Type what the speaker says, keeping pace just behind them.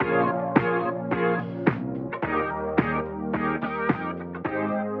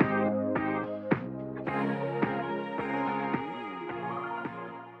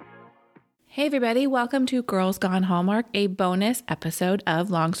Hey everybody, welcome to Girls Gone Hallmark, a bonus episode of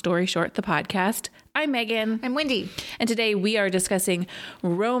Long Story Short, the podcast. I'm Megan. I'm Wendy. And today we are discussing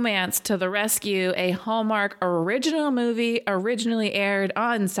Romance to the Rescue, a Hallmark original movie originally aired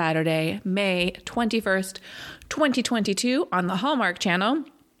on Saturday, May 21st, 2022 on the Hallmark Channel.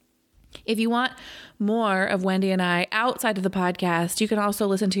 If you want more of Wendy and I outside of the podcast, you can also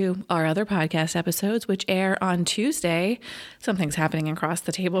listen to our other podcast episodes, which air on Tuesday. Something's happening across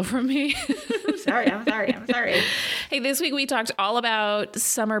the table from me. I'm sorry. Hey, this week we talked all about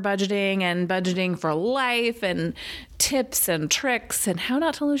summer budgeting and budgeting for life and tips and tricks and how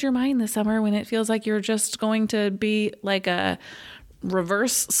not to lose your mind this summer when it feels like you're just going to be like a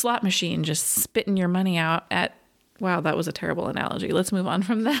reverse slot machine, just spitting your money out at. Wow, that was a terrible analogy. Let's move on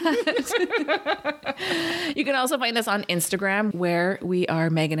from that. You can also find us on Instagram, where we are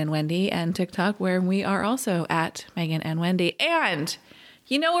Megan and Wendy, and TikTok, where we are also at Megan and Wendy. And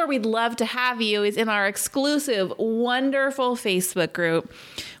you know where we'd love to have you is in our exclusive, wonderful Facebook group.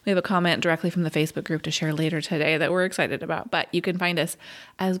 We have a comment directly from the Facebook group to share later today that we're excited about. But you can find us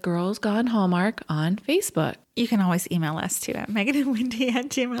as Girls Gone Hallmark on Facebook. You can always email us too at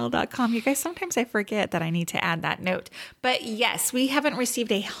meganandwendy@gmail.com. You guys, sometimes I forget that I need to add that note. But yes, we haven't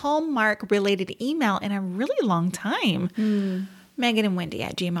received a Hallmark-related email in a really long time.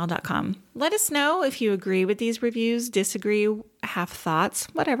 meganandwendy@gmail.com. Let us know if you agree with these reviews, disagree, have thoughts,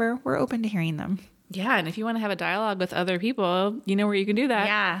 whatever. We're open to hearing them. Yeah, and if you want to have a dialogue with other people, you know where you can do that.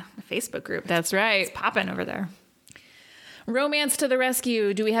 Yeah, the Facebook group. That's right. It's popping over there. Romance to the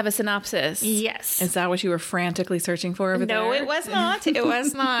Rescue. Do we have a synopsis? Yes. Is that what you were frantically searching for over there? No, it was not. It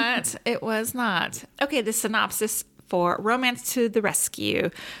was not. It was not. Okay, the synopsis for Romance to the Rescue.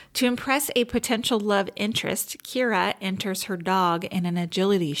 To impress a potential love interest, Kira enters her dog in an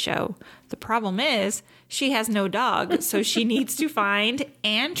agility show. The problem is she has no dog, so she needs to find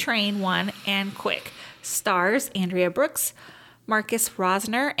and train one, and quick. Stars Andrea Brooks, Marcus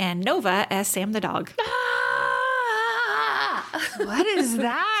Rosner, and Nova as Sam the dog. What is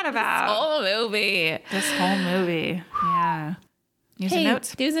that about? This whole movie. Yeah. News and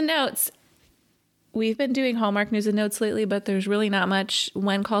notes? News and notes. We've been doing Hallmark news and notes lately, but there's really not much.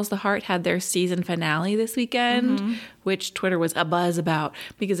 When Calls the Heart had their season finale this weekend, which Twitter was abuzz about,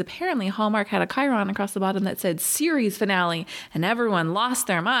 because apparently Hallmark had a chyron across the bottom that said series finale, and everyone lost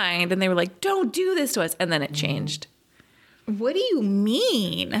their mind, and they were like, don't do this to us, and then it changed. What do you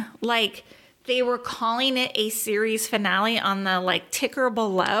mean? Like, they were calling it a series finale on the, ticker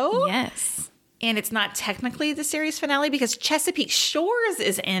below? Yes. And it's not technically the series finale because Chesapeake Shores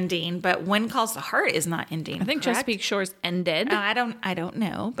is ending, but When Calls the Heart is not ending. I think correct? Chesapeake Shores ended. I don't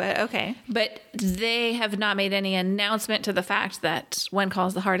know, but okay. But they have not made any announcement to the fact that When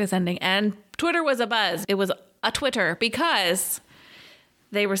Calls the Heart is ending. And Twitter was abuzz. It was a Twitter because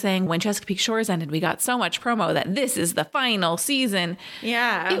they were saying when Chesapeake Shores ended, we got so much promo that this is the final season.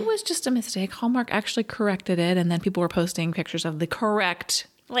 Yeah. It was just a mistake. Hallmark actually corrected it, and then people were posting pictures of the correct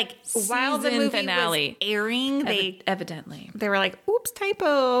while the movie finale was airing, they were like, oops,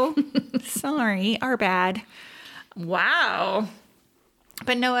 typo. Sorry, our bad. Wow.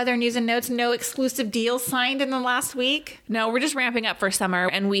 But no other news and notes, no exclusive deals signed in the last week? No, we're just ramping up for summer,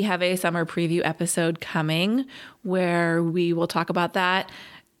 and we have a summer preview episode coming where we will talk about that.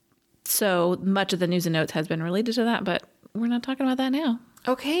 So much of the news and notes has been related to that, but we're not talking about that now.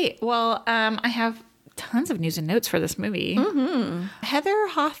 Okay. Well, I have tons of news and notes for this movie. Heather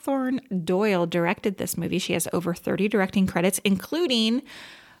Hawthorne Doyle directed this movie. She has over 30 directing credits, including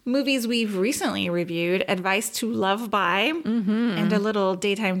movies we've recently reviewed, Advice to Love By, and a little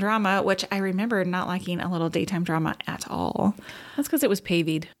daytime drama, which I remember not liking a little daytime drama at all. That's because it was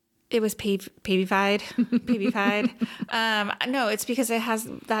pavied. It was pavified. No, it's because it has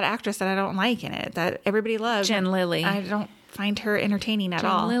that actress that I don't like in it, that everybody loves. Jen Lilly. I don't find her entertaining at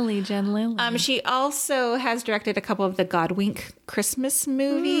all. Jen Lilly. She also has directed a couple of the Godwink Christmas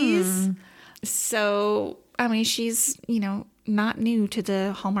movies. So, I mean, she's, not new to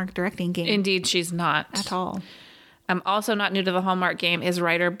the Hallmark directing game. Indeed, she's not. At all. Also not new to the Hallmark game is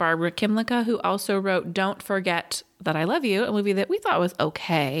writer Barbara Kimlicka, who also wrote Don't Forget That I Love You, a movie that we thought was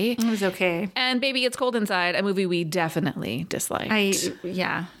okay. It was okay. And Baby It's Cold Inside, a movie we definitely disliked. I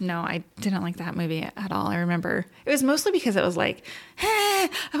didn't like that movie at all. I remember it was mostly because it was like, I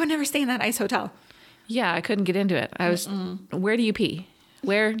would never stay in that ice hotel. Yeah, I couldn't get into it. I was, where do you pee?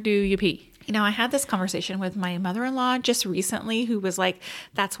 Where do you pee? I had this conversation with my mother-in-law just recently, who was like,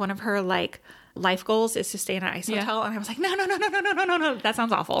 that's one of her life goals is to stay in an ice hotel. And I was like, no. That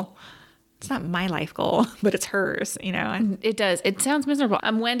sounds awful. It's not my life goal, but it's hers, you know. It does. It sounds miserable.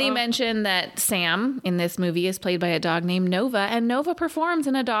 Wendy mentioned that Sam in this movie is played by a dog named Nova, and Nova performs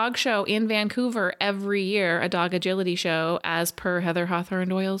in a dog show in Vancouver every year, a dog agility show, as per Heather Hawthorne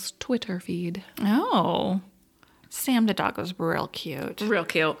Doyle's Twitter feed. Oh. Sam the dog was real cute. Real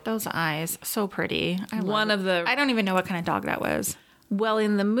cute. Those eyes, so pretty. I don't even know what kind of dog that was. Well,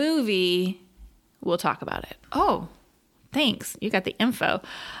 in the movie, we'll talk about it. Oh, thanks. You got the info.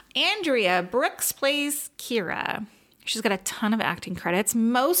 Andrea Brooks plays Kira. She's got a ton of acting credits,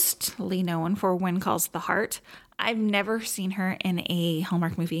 mostly known for When Calls the Heart. I've never seen her in a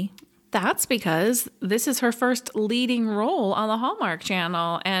Hallmark movie. That's because this is her first leading role on the Hallmark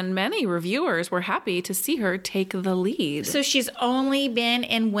Channel, and many reviewers were happy to see her take the lead. So she's only been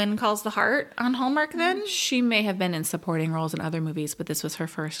in When Calls the Heart on Hallmark then? She may have been in supporting roles in other movies, but this was her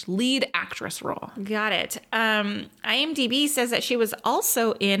first lead actress role. Got it. IMDb says that she was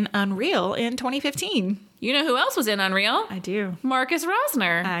also in Unreal in 2015. You know who else was in Unreal? I do. Marcus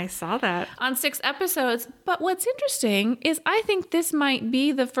Rosner. I saw that. On 6 episodes. But what's interesting is I think this might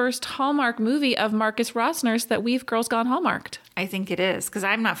be the first Hallmark movie of Marcus Rosner's that we've Girls Gone Hallmarked. I think it is, because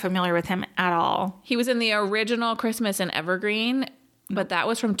I'm not familiar with him at all. He was in the original Christmas in Evergreen, but that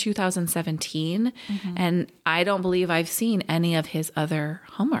was from 2017. Mm-hmm. And I don't believe I've seen any of his other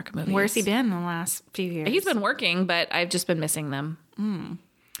Hallmark movies. Where's he been in the last few years? He's been working, but I've just been missing them.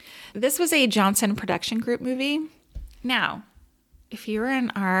 This was a Johnson Production Group movie. Now, if you're in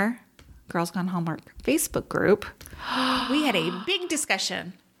our Girls Gone Hallmark Facebook group, we had a big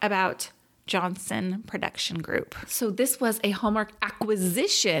discussion about Johnson Production Group. So this was a Hallmark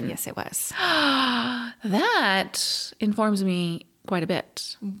acquisition. Yes, it was. That informs me quite a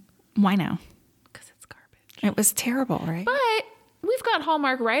bit. Why now? Because it's garbage. It was terrible, right? But we've got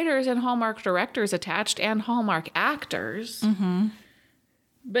Hallmark writers and Hallmark directors attached and Hallmark actors. Mm-hmm.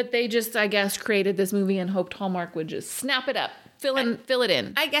 But they just, I guess, created this movie and hoped Hallmark would just snap it up, fill it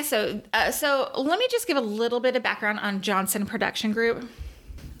in. I guess so. So let me just give a little bit of background on Johnson Production Group.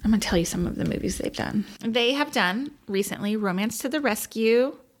 I'm going to tell you some of the movies they've done. They have done recently Romance to the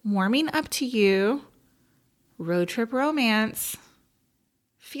Rescue, Warming Up to You, Road Trip Romance,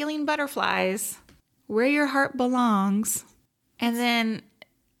 Feeling Butterflies, Where Your Heart Belongs, and then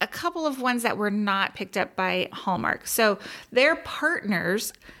a couple of ones that were not picked up by Hallmark. So they're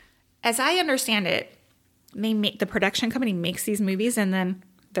partners. As I understand it, the production company makes these movies and then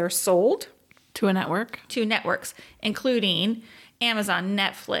they're sold to a network. To networks, including Amazon,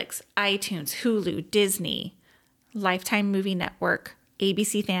 Netflix, iTunes, Hulu, Disney, Lifetime Movie Network,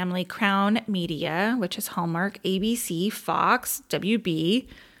 ABC Family, Crown Media, which is Hallmark, ABC, Fox, WB,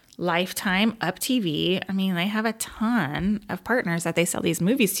 Lifetime, Up TV. I mean, they have a ton of partners that they sell these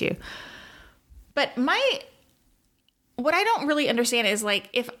movies to. But what I don't really understand is, like,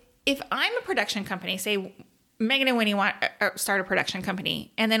 if I'm a production company, say Megan and Winnie want start a production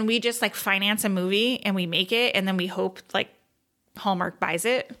company, and then we just like finance a movie and we make it, and then we hope like Hallmark buys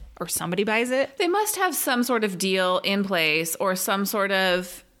it or somebody buys it. They must have some sort of deal in place or some sort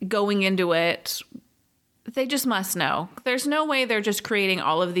of going into it. They just must know. There's no way they're just creating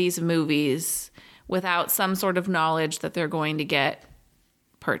all of these movies without some sort of knowledge that they're going to get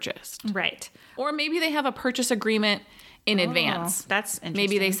purchased. Right. Or maybe they have a purchase agreement in advance. That's interesting.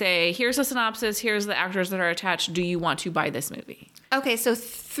 Maybe they say, here's a synopsis, here's the actors that are attached. Do you want to buy this movie? Okay, so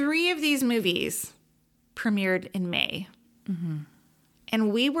 3 of these movies premiered in May. Mm-hmm.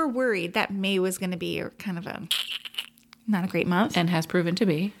 And we were worried that May was going to be kind of not a great month. And has proven to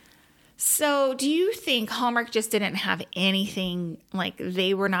be. So do you think Hallmark just didn't have anything, like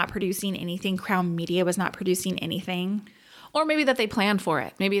they were not producing anything, Crown Media was not producing anything? Or maybe that they planned for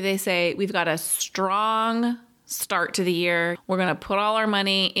it. Maybe they say, we've got a strong start to the year. We're going to put all our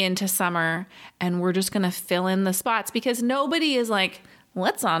money into summer and we're just going to fill in the spots because nobody is like,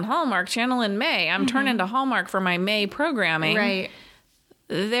 what's on Hallmark Channel in May? I'm turning to Hallmark for my May programming. Right.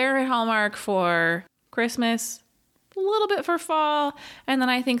 They're at Hallmark for Christmas, a little bit for fall, and then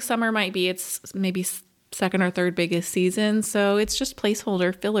I think summer might be its maybe second or third biggest season, so it's just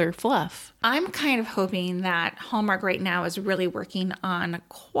placeholder filler fluff. I'm kind of hoping that Hallmark right now is really working on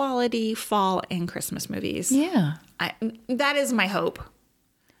quality fall and Christmas movies. Yeah. That is my hope.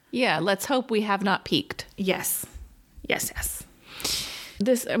 Yeah, let's hope we have not peaked. Yes. Yes.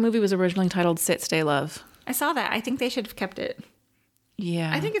 This movie was originally titled Sit, Stay, Love. I saw that. I think they should have kept it.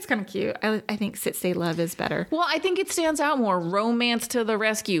 Yeah. I think it's kind of cute. I think Sit, Stay, Love is better. Well, I think it stands out more. Romance to the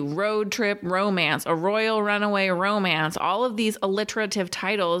Rescue, Road Trip Romance, A Royal Runaway Romance. All of these alliterative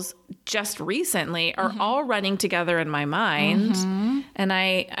titles just recently are all running together in my mind. And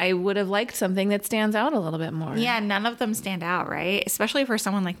I would have liked something that stands out a little bit more. Yeah, none of them stand out, right? Especially for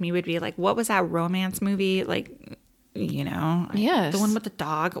someone like me would be like, what was that romance movie? Like, Yes. the one with the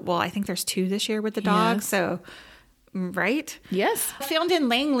dog. Well, I think there's 2 this year with the dog. Yes. So, right? Yes. Filmed in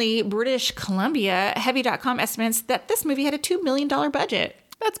Langley, British Columbia, Heavy.com estimates that this movie had a $2 million budget.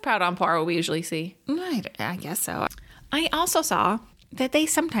 That's proud on par what we usually see. I guess so. I also saw that they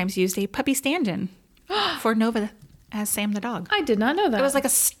sometimes used a puppy stand-in for Nova as Sam the dog. I did not know that. It was like a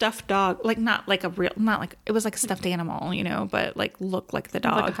stuffed dog, like it was like a stuffed animal, but like looked like the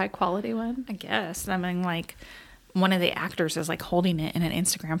dog. like a high quality one. I guess. I mean, like one of the actors is like holding it in an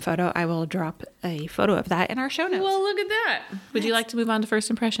Instagram photo. I will drop a photo of that in our show notes. Well, look at that. Would you like to move on to first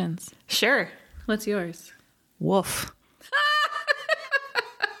impressions? Sure. What's yours? Woof.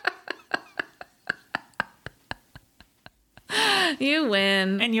 You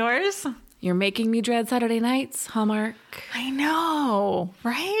win. And yours? You're making me dread Saturday nights, Hallmark. I know,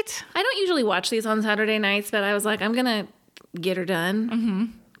 right? I don't usually watch these on Saturday nights, but I was like, I'm going to get her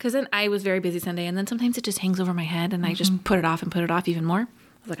done. Because then I was very busy Sunday, and then sometimes it just hangs over my head, and I just put it off even more. I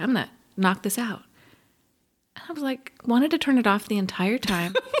was like, I'm going to knock this out. And I was like, wanted to turn it off the entire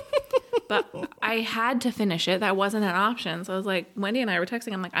time. But I had to finish it. That wasn't an option. So I was like, Wendy and I were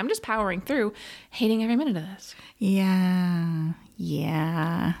texting. I'm like, I'm just powering through, hating every minute of this. Yeah.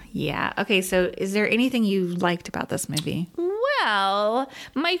 Okay, so is there anything you liked about this movie? Well,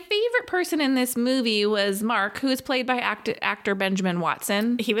 my favorite person in this movie was Mark, who is played by actor Benjamin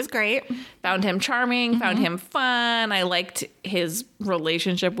Watson. He was great. Found him charming, found him fun. I liked his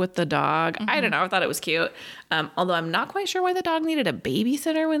relationship with the dog. I don't know. I thought it was cute. Although I'm not quite sure why the dog needed a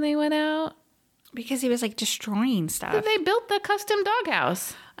babysitter when they went out. Because he was like destroying stuff. They built the custom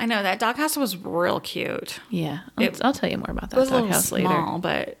doghouse. I know, that doghouse was real cute. Yeah. I'll tell you more about that It was doghouse a little later. small,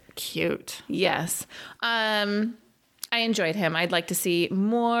 but cute. Yes. I enjoyed him. I'd like to see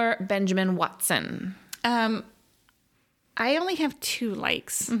more Benjamin Watson. I only have 2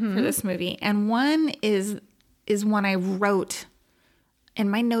 likes for this movie, and one is one I wrote in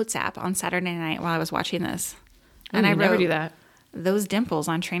my notes app on Saturday night while I was watching this. And I never wrote do that. Those dimples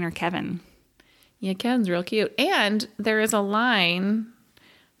on Trainer Kevin. Yeah, Kevin's real cute. And there is a line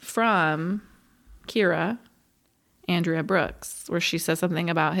from Kira, Andrea Brooks, where she says something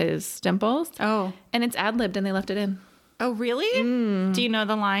about his dimples. Oh. And it's ad-libbed and they left it in. Oh, really? Do you know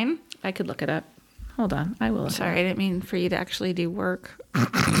the line? I could look it up. Hold on. I will. Sorry, I didn't mean for you to actually do work.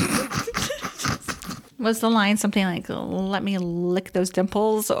 Was the line something like, let me lick those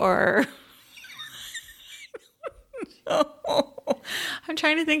dimples, or... I'm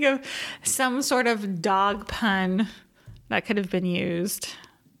trying to think of some sort of dog pun that could have been used.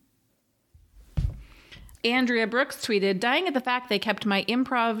 Andrea Brooks tweeted, dying at the fact they kept my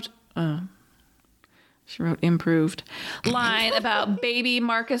she wrote improved line about baby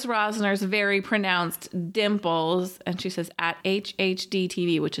Marcus Rosner's very pronounced dimples. And she says, at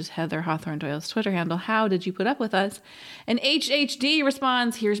HHDTV, which is Heather Hawthorne Doyle's Twitter handle, how did you put up with us? And HHD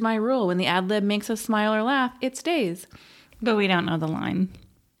responds, here's my rule. When the ad lib makes us smile or laugh, it stays. But we don't know the line.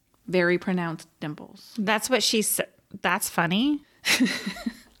 Very pronounced dimples. That's what she said. That's funny.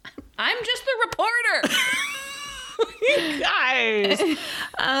 I'm just the reporter. Guys.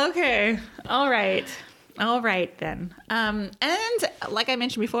 Okay. All right then. And like I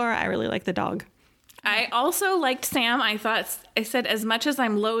mentioned before, I really like the dog. I also liked Sam. I said, as much as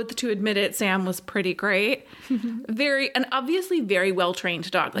I'm loath to admit it, Sam was pretty great. And obviously very well-trained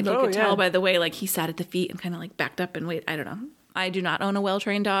dog. Like you could tell by the way, like he sat at the feet and kind of like backed up and wait. I don't know. I do not own a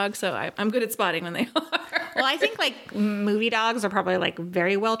well-trained dog, so I'm good at spotting when they are. Well, I think like movie dogs are probably like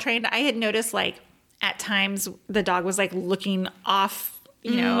very well-trained. I had noticed like at times the dog was like looking off,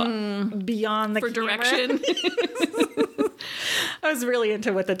 beyond the for camera. direction. I was really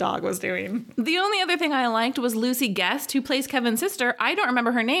into what the dog was doing. The only other thing I liked was Lucy Guest, who plays Kevin's sister. I don't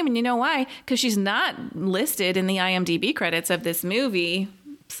remember her name, and you know why? Because she's not listed in the IMDb credits of this movie.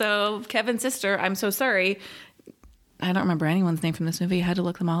 So Kevin's sister, I'm so sorry. I don't remember anyone's name from this movie. I had to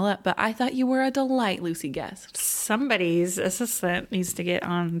look them all up. But I thought you were a delight, Lucy Guest. Somebody's assistant needs to get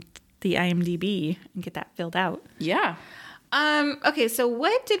on the IMDb and get that filled out. Yeah. Okay, so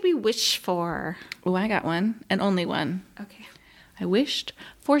what did we wish for? Oh, I got one, and only one. Okay. I wished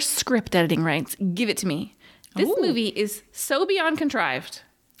for script editing rights. Give it to me. This movie is so beyond contrived.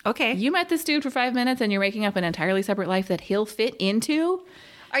 Okay. You met this dude for 5 minutes and you're making up an entirely separate life that he'll fit into.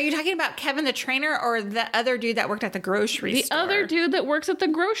 Are you talking about Kevin the trainer or the other dude that worked at the grocery store? The other dude that works at the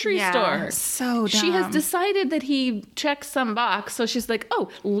grocery store. So dumb. She has decided that he checks some box. So she's like, oh,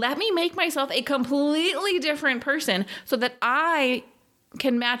 let me make myself a completely different person so that I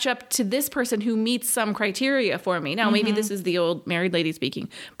can match up to this person who meets some criteria for me. Now, maybe this is the old married lady speaking,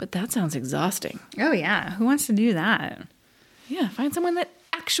 but that sounds exhausting. Oh, yeah. Who wants to do that? Yeah, find someone that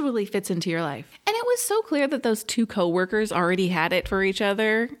actually fits into your life. And it was so clear that those two coworkers already had it for each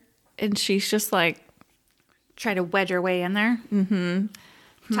other. And she's just like... Try to wedge her way in there.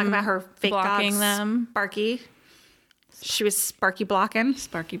 Mm-hmm. Talk about her fake blocking dogs, them. Sparky. She was Sparky blocking.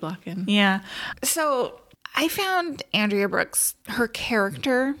 Sparky blocking. Yeah. So I found Andrea Brooks, her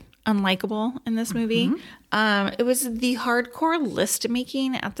character, unlikable in this movie. It was the hardcore list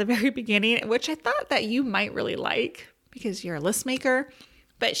making at the very beginning, which I thought that you might really like because you're a list maker.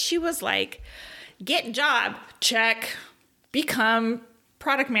 But she was like, get job, check. Become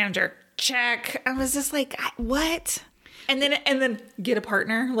product manager, check. I was just like, what? And then get a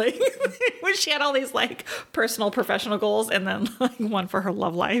partner. Like when she had all these like personal, professional goals and then like one for her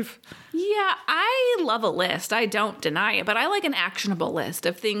love life. Yeah, I love a list. I don't deny it, but I like an actionable list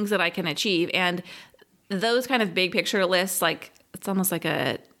of things that I can achieve. And those kind of big picture lists, like it's almost like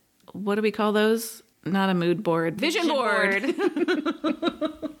a, what do we call those? Not a mood board. Vision board.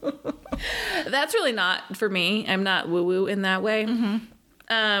 That's really not for me. I'm not woo-woo in that way.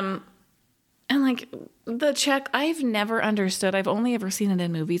 And like the check, I've never understood. I've only ever seen it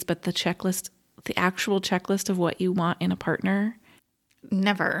in movies, but the checklist, the actual checklist of what you want in a partner.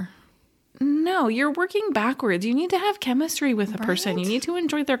 Never. No, you're working backwards. You need to have chemistry with a person. You need to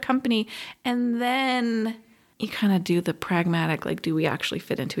enjoy their company. And then you kind of do the pragmatic, like, do we actually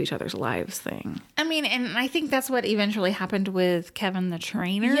fit into each other's lives thing? I mean, and I think that's what eventually happened with Kevin the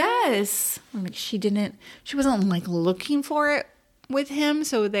trainer. Yes. Like she wasn't like looking for it with him.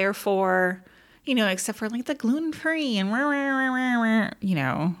 So therefore, you know, except for like the gluten-free and, you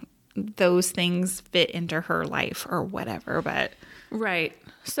know, those things fit into her life or whatever. But right.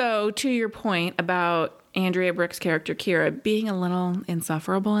 So to your point about Andrea Brooks' character, Kira, being a little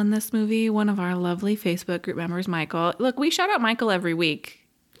insufferable in this movie, one of our lovely Facebook group members, Michael. Look, we shout out Michael every week.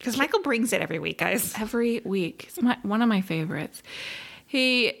 Because Michael brings it every week, guys. Every week. It's one of my favorites.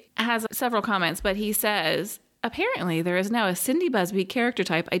 He has several comments, but he says, apparently there is now a Cindy Busby character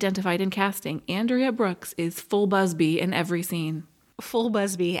type identified in casting. Andrea Brooks is full Busby in every scene. Full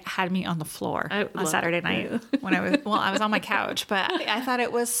Busby had me on the floor on Saturday night when I was on my couch, but I thought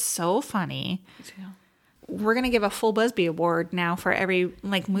it was so funny. We're going to give a Full Busby award now for every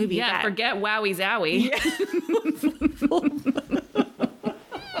like movie. Yeah, forget Wowie Zowie.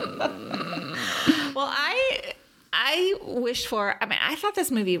 Well, I wished for, I mean, I thought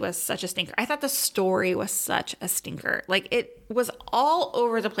this movie was such a stinker. I thought the story was such a stinker. Like it was all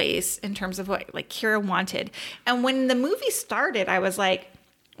over the place in terms of what like Kira wanted. And when the movie started, I was like,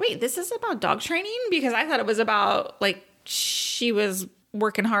 wait, this is about dog training? Because I thought it was about like, she was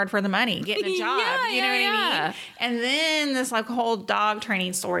working hard for the money, getting a job. You know what I mean? And then this like whole dog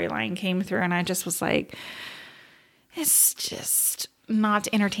training storyline came through and I just was like, it's just not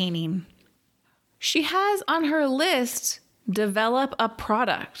entertaining. She has on her list, develop a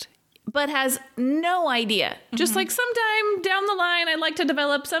product, but has no idea. Just like sometime down the line, I'd like to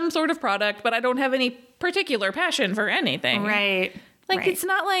develop some sort of product, but I don't have any particular passion for anything. Right. Like, it's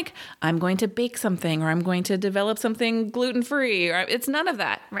not like I'm going to bake something or I'm going to develop something gluten-free. Or it's none of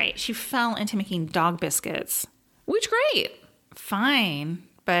that. Right. She fell into making dog biscuits. Which, great. Fine.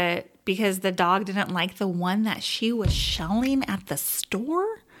 But because the dog didn't like the one that she was selling at the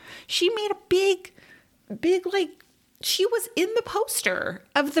store, she made a big, like, she was in the poster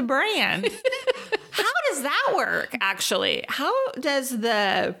of the brand. How does that work, actually? How does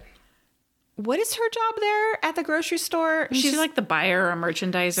what is her job there at the grocery store? She's like the buyer or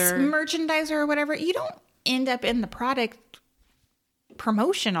merchandiser or whatever. You don't end up in the product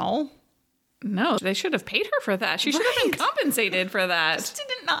promotional. No, they should have paid her for that. She should have been compensated for that. I just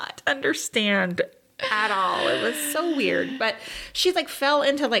did not understand at all. It was so weird. But she like fell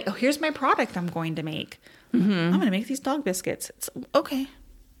into like, oh, here's my product I'm going to make. I'm going to make these dog biscuits. It's okay.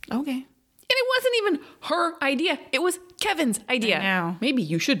 And it wasn't even her idea. It was Kevin's idea. I know. Maybe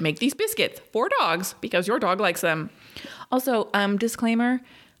you should make these biscuits for dogs because your dog likes them. Also, disclaimer,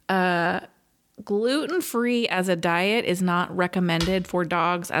 gluten-free as a diet is not recommended for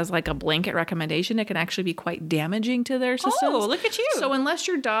dogs as like a blanket recommendation. It can actually be quite damaging to their systems. Oh, look at you. So unless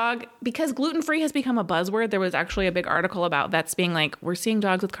your dog, because gluten-free has become a buzzword, there was actually a big article about vets being like, we're seeing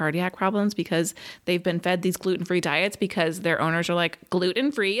dogs with cardiac problems because they've been fed these gluten-free diets because their owners are like,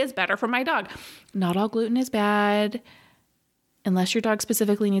 gluten-free is better for my dog. Not all gluten is bad. unless your dog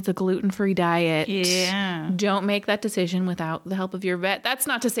specifically needs a gluten-free diet, don't make that decision without the help of your vet. That's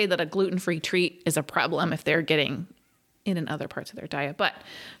not to say that a gluten-free treat is a problem if they're getting it in other parts of their diet, but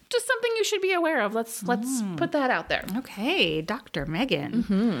just something you should be aware of. Let's put that out there. Okay, Dr.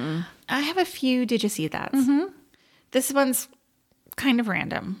 Megan. I have a few Did You See That? This one's kind of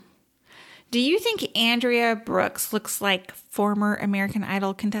random. Do you think Andrea Brooks looks like former American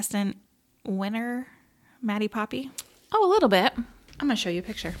Idol contestant winner Maddie Poppy? Oh, a little bit. I'm going to show you a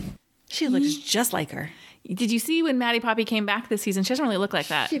picture. She looks just like her. Did you see when Maddie Poppy came back this season? She doesn't really look like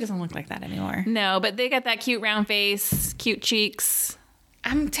that. She doesn't look like that anymore. No, but they got that cute round face, cute cheeks.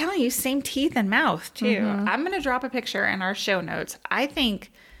 I'm telling you, same teeth and mouth, too. I'm going to drop a picture in our show notes. I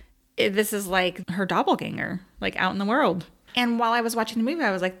think this is like her doppelganger, like out in the world. And while I was watching the movie,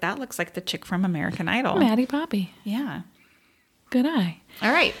 I was like, that looks like the chick from American Idol. Maddie Poppy. Yeah. Good eye.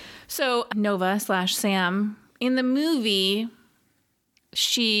 All right. So Nova/Sam, in the movie,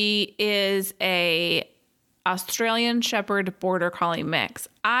 she is a Australian Shepherd Border Collie mix.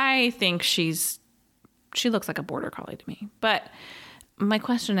 I think she looks like a Border Collie to me. But my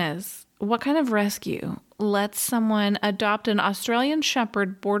question is, what kind of rescue lets someone adopt an Australian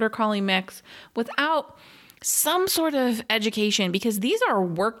Shepherd Border Collie mix without some sort of education? Because these are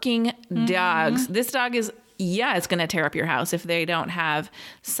working dogs. This dog is, it's going to tear up your house if they don't have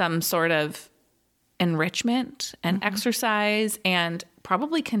some sort of enrichment and exercise and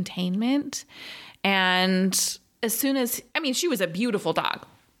probably containment. And as soon as, she was a beautiful dog,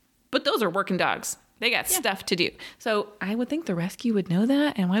 but those are working dogs. They got stuff to do. So I would think the rescue would know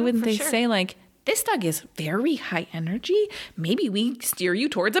that. And why wouldn't they say, like, this dog is very high energy. Maybe we steer you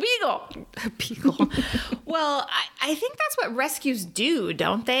towards a beagle. A beagle. Well, I think that's what rescues do,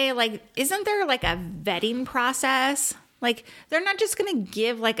 don't they? Like, isn't there like a vetting process? Like, they're not just going to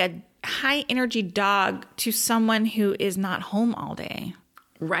give like a high energy dog to someone who is not home all day.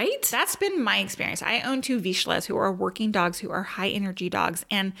 Right? That's been my experience. I own 2 Vizslas who are working dogs, who are high energy dogs.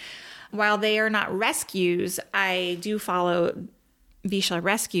 And while they are not rescues, I do follow Vizsla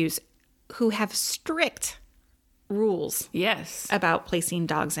rescues who have strict rules. Yes. About placing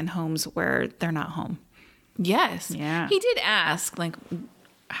dogs in homes where they're not home. Yes. Yeah. He did ask, like,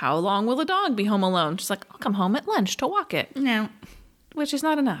 how long will the dog be home alone? She's like, I'll come home at lunch to walk it. No. Which is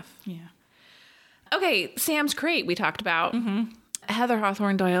not enough. Yeah. Okay, Sam's crate we talked about. Heather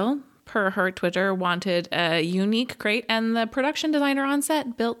Hawthorne Doyle, per her Twitter, wanted a unique crate, and the production designer on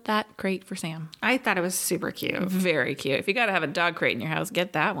set built that crate for Sam. I thought it was super cute. Very cute. If you got to have a dog crate in your house,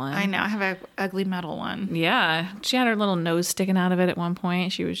 get that one. I know. I have an ugly metal one. Yeah. She had her little nose sticking out of it at one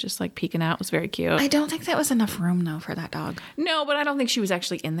point. She was just like peeking out. It was very cute. I don't think that was enough room, though, for that dog. No, but I don't think she was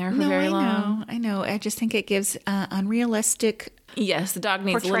actually in there for very long. I know. I just think it gives unrealistic. Yes, the dog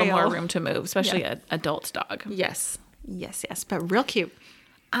needs a little more room to move, especially an adult dog. Yes. Yes, yes. But real cute.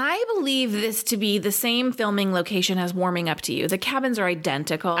 I believe this to be the same filming location as Warming Up to You. The cabins are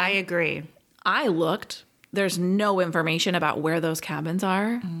identical. I agree. I looked. There's no information about where those cabins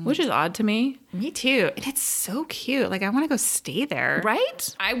are, which is odd to me. Me too. And it's so cute. Like, I want to go stay there.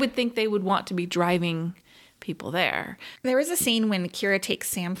 Right? I would think they would want to be driving people there. There is a scene when Kira takes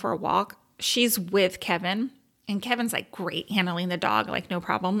Sam for a walk. She's with Kevin. And Kevin's like great handling the dog, like no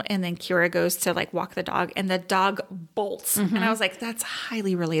problem. And then Kira goes to like walk the dog and the dog bolts. And I was like, that's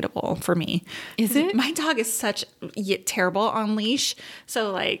highly relatable for me. Is it? My dog is such terrible on leash.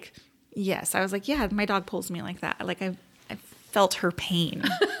 So like, yes, I was like, yeah, my dog pulls me like that. Like I felt her pain,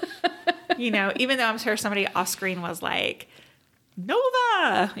 even though I'm sure somebody off screen was like,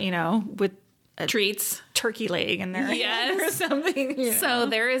 Nova, with treats, turkey leg in their hand or something. So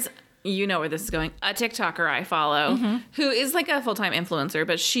there is... You know where this is going. A TikToker I follow who is like a full-time influencer,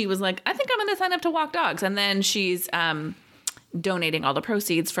 but she was like, I think I'm going to sign up to walk dogs. And then she's donating all the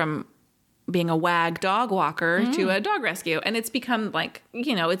proceeds from being a WAG dog walker to a dog rescue. And it's become like,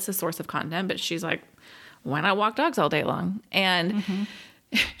 it's a source of content, but she's like, why not walk dogs all day long? And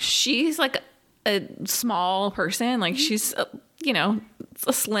she's like a small person. Like she's,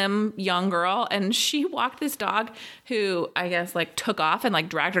 a slim young girl, and she walked this dog who I guess like took off and like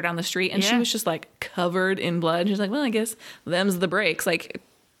dragged her down the street, and she was just like covered in blood. She's like, well, I guess them's the breaks. Like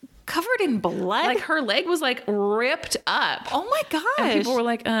covered in blood, like her leg was like ripped up. Oh my gosh! And people were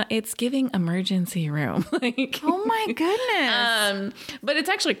like, it's giving emergency room. Like, oh my goodness. But it's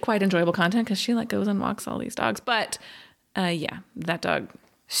actually quite enjoyable content because she like goes and walks all these dogs. But that dog.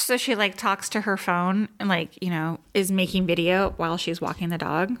 So she like talks to her phone and like, is making video while she's walking the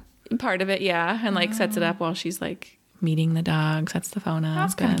dog. Part of it, yeah. And like sets it up while she's like meeting the dog, sets the phone up.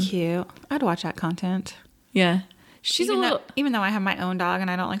 That's kind of cute. I'd watch that content. Yeah. She's even though I have my own dog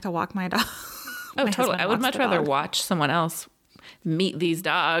and I don't like to walk my dog. Oh, totally. I would much rather watch someone else meet these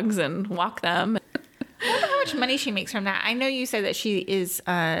dogs and walk them. I wonder how much money she makes from that. I know you said that she is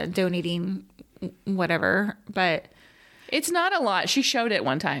donating whatever, but It's not a lot. She showed it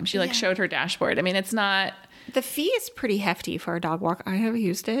one time. She showed her dashboard. I mean, it's not. the fee is pretty hefty for a dog walk. I have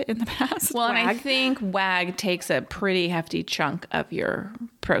used it in the past. Well, and I think WAG takes a pretty hefty chunk of your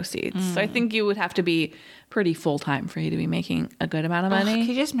proceeds. So I think you would have to be pretty full time for you to be making a good amount of money.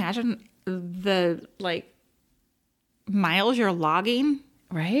 Can you just imagine the miles you're logging?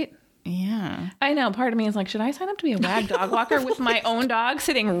 Right? Yeah. I know. Part of me is like, should I sign up to be a WAG dog walker with my own dog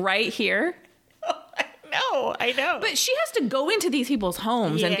sitting right here? No, I know. But she has to go into these people's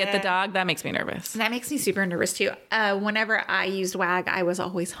homes and get the dog. That makes me nervous. That makes me super nervous too. Whenever I used WAG, I was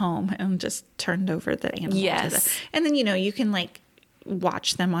always home and just turned over the animal. Yes. And then, you can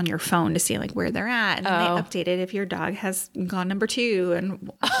watch them on your phone to see where they're at. And they update it if your dog has gone number 2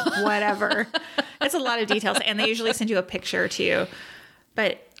 and whatever. It's a lot of details. And they usually send you a picture too.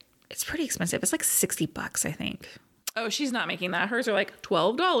 But it's pretty expensive. It's $60, I think. Oh, she's not making that. Hers are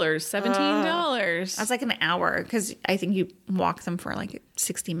 $12, $17. That's an hour because I think you walk them for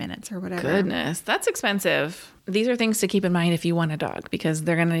 60 minutes or whatever. Goodness, that's expensive. These are things to keep in mind if you want a dog because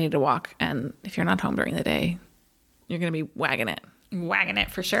they're going to need to walk. And if you're not home during the day, you're going to be wagging it. Wagging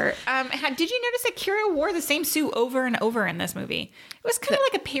it for sure. Did you notice that Kira wore the same suit over and over in this movie? It was kind of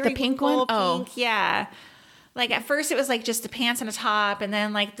like a periwinkle the pink one? Oh. Yeah. At first it was just the pants and a top, and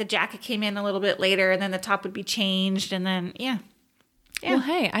then the jacket came in a little bit later, and then the top would be changed, and then yeah. Well,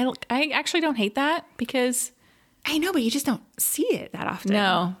 hey, I actually don't hate that because I know, but you just don't see it that often.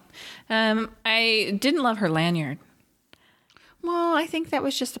 No, I didn't love her lanyard. Well, I think that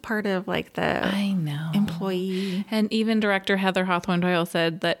was just a part of the employee. And even director Heather Hawthorne Doyle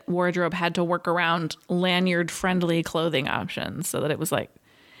said that wardrobe had to work around lanyard friendly clothing options so that it was so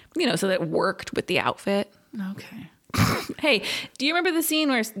that it worked with the outfit. Okay. Hey, do you remember the scene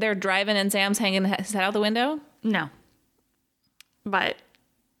where they're driving and Sam's hanging his head out the window? No. But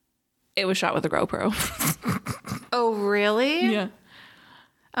it was shot with a GoPro. Oh, really? Yeah.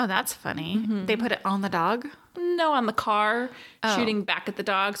 Oh, that's funny. Mm-hmm. They put it on the dog? No, on the car, shooting back at the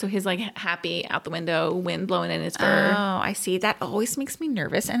dog. So he's happy out the window, wind blowing in his fur. Oh, I see. That always makes me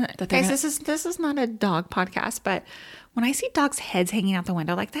nervous. And guys, this is not a dog podcast, but when I see dogs' heads hanging out the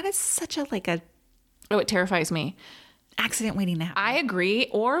window, that is such a Oh, it terrifies me. Accident waiting to happen. I agree.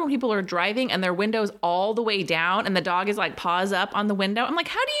 Or when people are driving and their window's all the way down and the dog is paws up on the window. I'm how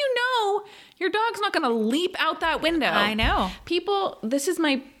do you know your dog's not going to leap out that window? I know. People,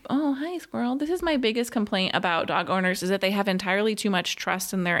 hi, squirrel. This is my biggest complaint about dog owners is that they have entirely too much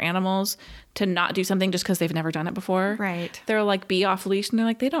trust in their animals to not do something just because they've never done it before. Right. They're be off leash and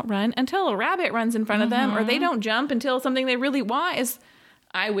they're they don't run until a rabbit runs in front of them, or they don't jump until something they really want is.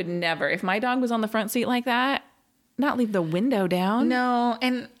 I would never, if my dog was on the front seat like that, not leave the window down. No,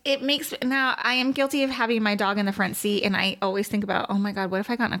 and now I am guilty of having my dog in the front seat, and I always think about, oh my God, what if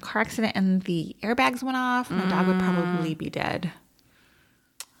I got in a car accident and the airbags went off? My dog would probably be dead.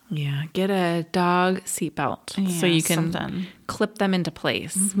 Yeah, get a dog seatbelt so you can clip them into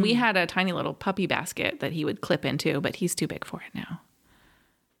place. Mm-hmm. We had a tiny little puppy basket that he would clip into, but he's too big for it now.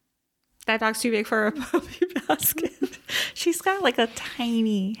 That dog's too big for a puppy basket. She's got a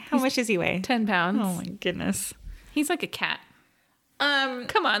tiny. How much does he weigh? 10 pounds. Oh my goodness. He's like a cat.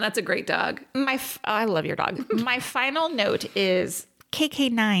 Come on, that's a great dog. I love your dog. My final note is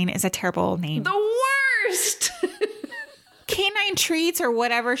KK9 is a terrible name. The worst. Canine treats or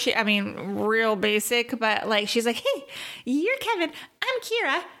whatever. Real basic, but she's hey, you're Kevin. I'm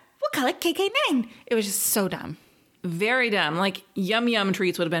Kira. We'll call it KK9. It was just so dumb. Very dumb. Yum Yum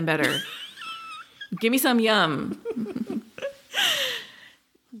treats would have been better. Give me some yum.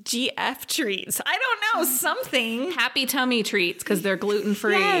 GF treats. I don't know. Something. Happy tummy treats because they're gluten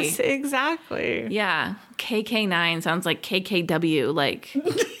free. Yes, exactly. Yeah. KK9 sounds like KKW.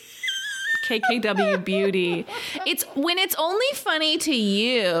 KKW beauty. It's when it's only funny to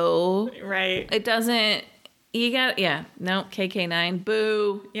you. Right. It doesn't. You got. Yeah. No. KK9.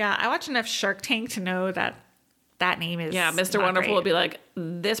 Boo. Yeah. I watch enough Shark Tank to know that name is. Yeah. Mr. Wonderful will be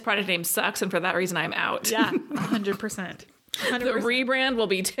this product name sucks, and for that reason, I'm out. Yeah. 100%. The rebrand will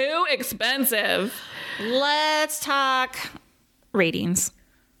be too expensive. Let's talk ratings.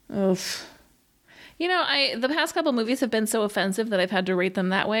 Oof. The past couple movies have been so offensive that I've had to rate them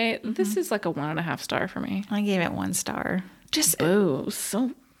that way. Mm-hmm. This is a 1.5 star for me. I gave it 1 star. Just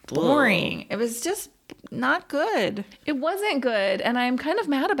so boring. It was just not good. It wasn't good, and I'm kind of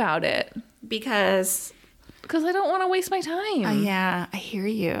mad about it because I don't want to waste my time. Yeah, I hear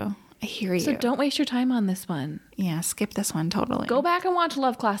you. I hear you. So don't waste your time on this one. Yeah, skip this one totally. Go back and watch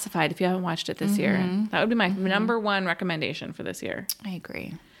Love Classified if you haven't watched it this year. That would be my number one recommendation for this year. I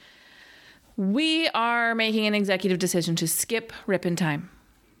agree. We are making an executive decision to skip Rip in Time.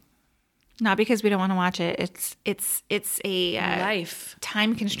 Not because we don't want to watch it. It's a Life.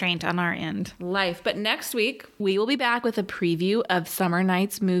 time constraint on our end. Life. But next week, we will be back with a preview of Summer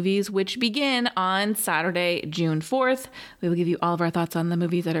Nights movies, which begin on Saturday, June 4th. We will give you all of our thoughts on the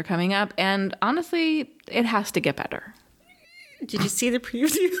movies that are coming up. And honestly, it has to get better. Did you see the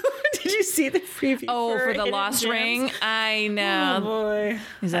preview? Did you see the preview? Oh, for The Lost Ring? I know. Oh, boy.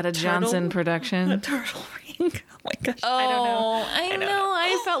 Is that a Johnson production? A turtle ring. Oh, my gosh. Oh, I know.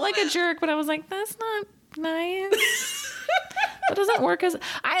 I felt like a jerk, but I was like, that's not nice. That doesn't work as...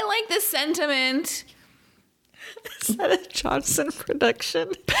 I like the sentiment. Is that a Johnson production?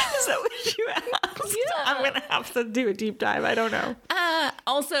 Is that what you asked? Yeah. I'm going to have to do a deep dive. I don't know.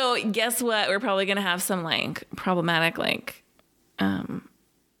 Also, guess what? We're probably going to have some, problematic,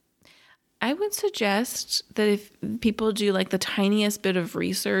 I would suggest that if people do the tiniest bit of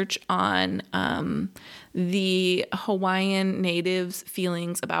research on the Hawaiian natives'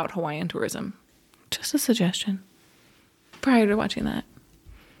 feelings about Hawaiian tourism, just a suggestion prior to watching that,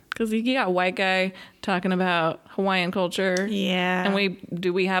 because you got a white guy talking about Hawaiian culture, Yeah. and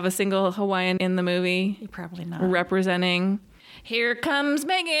we have a single Hawaiian in the movie Probably not. representing. Here comes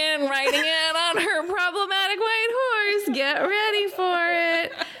Megan riding in on her problematic white horse. Get ready for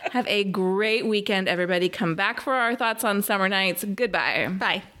it. Have a great weekend, everybody. Come back for our thoughts on Summer Nights. Goodbye.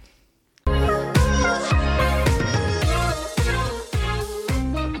 Bye.